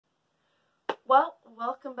Well,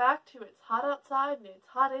 welcome back to It's Hot Outside and It's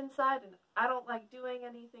Hot Inside, and I don't like doing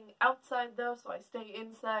anything outside though, so I stay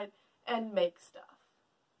inside and make stuff.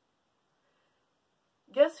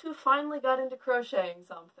 Guess who finally got into crocheting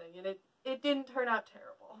something, and it didn't turn out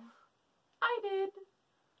terrible. I did.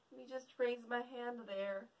 Let me just raise my hand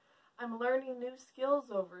there. I'm learning new skills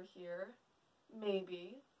over here.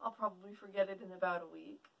 Maybe. I'll probably forget it in about a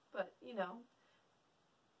week, but you know,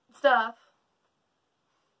 stuff.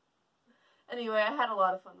 Anyway, I had a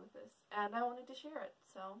lot of fun with this, and I wanted to share it,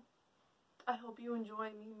 so I hope you enjoy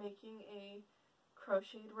me making a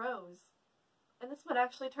crocheted rose. And this one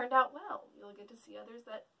actually turned out well. You'll get to see others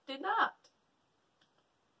that did not.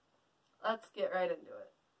 Let's get right into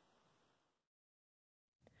it.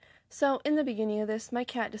 So, in the beginning of this, my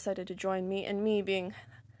cat decided to join me, and me being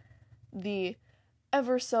the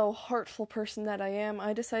ever so heartful person that I am,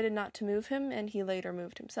 I decided not to move him, and he later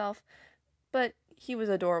moved himself. But he was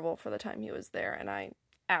adorable for the time he was there, and I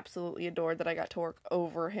absolutely adored that I got to work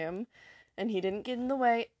over him, and he didn't get in the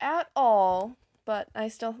way at all, but I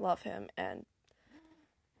still love him, and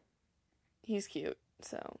he's cute,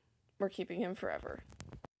 so we're keeping him forever.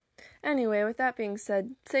 Anyway, with that being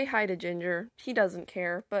said, say hi to Ginger. He doesn't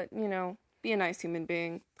care, but, you know, be a nice human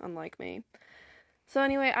being, unlike me. So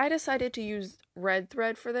anyway, I decided to use red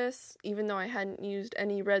thread for this, even though I hadn't used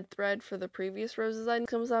any red thread for the previous roses I'd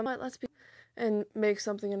come up. But let's be and make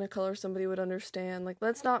something in a color somebody would understand. Like,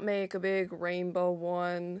 let's not make a big rainbow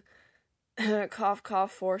one, cough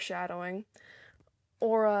cough foreshadowing,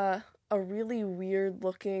 or a really weird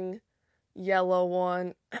looking yellow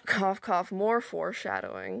one, cough cough more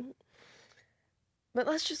foreshadowing. But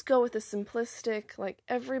let's just go with the simplistic, like,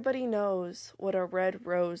 everybody knows what a red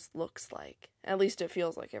rose looks like. At least it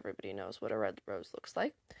feels like everybody knows what a red rose looks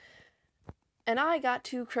like. And I got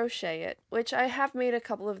to crochet it, which I have made a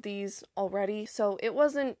couple of these already, so it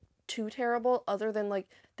wasn't too terrible, other than, like,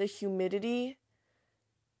 the humidity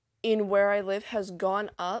in where I live has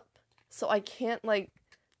gone up, so I can't, like,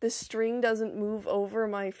 the string doesn't move over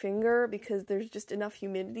my finger because there's just enough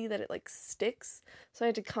humidity that it, like, sticks, so I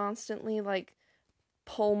had to constantly, like,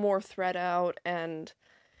 pull more thread out, and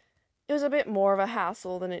it was a bit more of a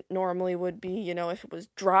hassle than it normally would be, you know, if it was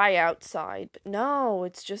dry outside. But no,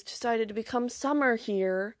 it's just decided to become summer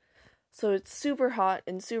here, so it's super hot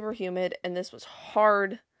and super humid, and this was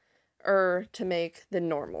harder to make than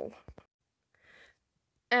normal.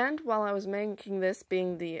 And while I was making this,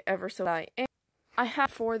 being the ever so I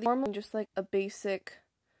have for the normal just like a basic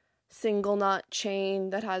single knot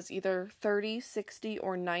chain that has either 30, 60,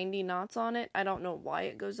 or 90 knots on it. I don't know why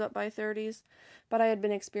it goes up by 30s, but I had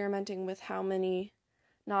been experimenting with how many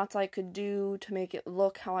knots I could do to make it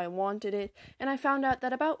look how I wanted it, and I found out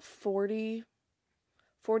that about 40,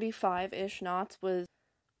 45-ish knots was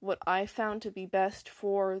what I found to be best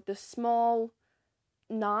for the small,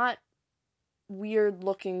 not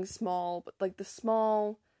weird-looking small, but like the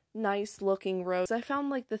small, nice-looking rose. I found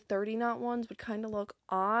like the 30-knot ones would kind of look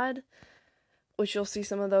odd, which you'll see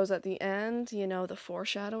some of those at the end, you know, the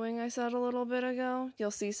foreshadowing I said a little bit ago.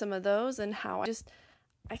 You'll see some of those and how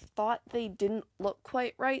I thought they didn't look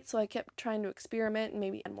quite right, so I kept trying to experiment and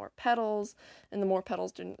maybe add more petals, and the more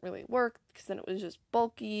petals didn't really work because then it was just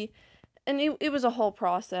bulky, and it was a whole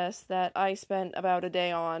process that I spent about a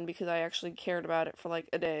day on because I actually cared about it for like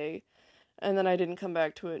a day. And then I didn't come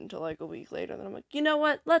back to it until like a week later. Then I'm like, you know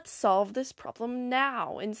what? Let's solve this problem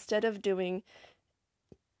now instead of doing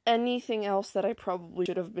anything else that I probably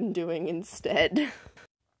should have been doing instead.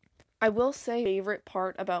 I will say, favorite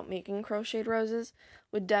part about making crocheted roses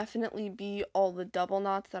would definitely be all the double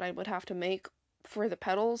knots that I would have to make for the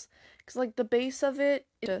petals. Because like the base of it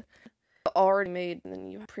is already made and then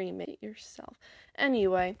you pre-made it yourself.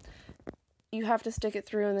 Anyway, you have to stick it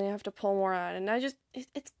through and then you have to pull more out. And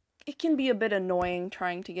it can be a bit annoying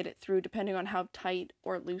trying to get it through depending on how tight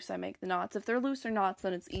or loose I make the knots. If they're looser knots,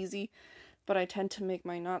 then it's easy, but I tend to make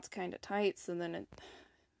my knots kind of tight, so then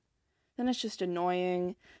it's just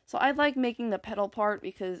annoying. So I like making the petal part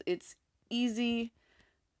because it's easy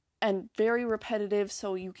and very repetitive,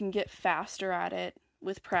 so you can get faster at it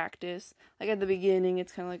with practice. Like at the beginning,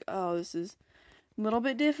 it's kind of like, oh, this is a little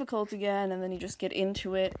bit difficult again, and then you just get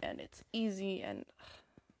into it, and it's easy, and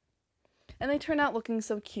they turn out looking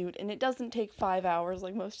so cute, and it doesn't take 5 hours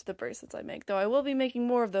like most of the bracelets I make, though I will be making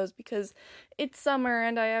more of those because it's summer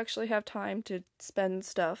and I actually have time to spend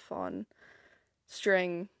stuff on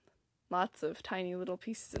string, lots of tiny little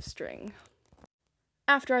pieces of string.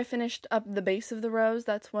 After I finished up the base of the rose,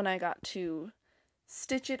 that's when I got to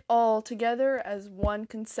stitch it all together as one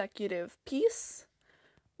consecutive piece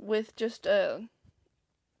with just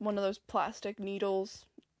one of those plastic needles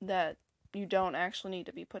that you don't actually need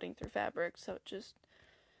to be putting through fabric, so it just...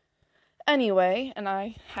 Anyway, and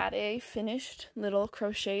I had a finished little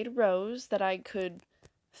crocheted rose that I could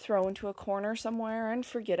throw into a corner somewhere and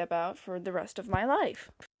forget about for the rest of my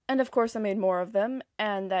life. And of course I made more of them,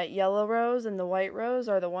 and that yellow rose and the white rose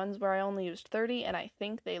are the ones where I only used 30, and I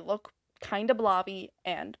think they look kind of blobby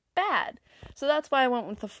and bad. So that's why I went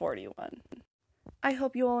with the 41. I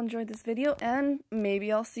hope you all enjoyed this video, and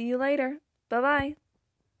maybe I'll see you later. Bye-bye!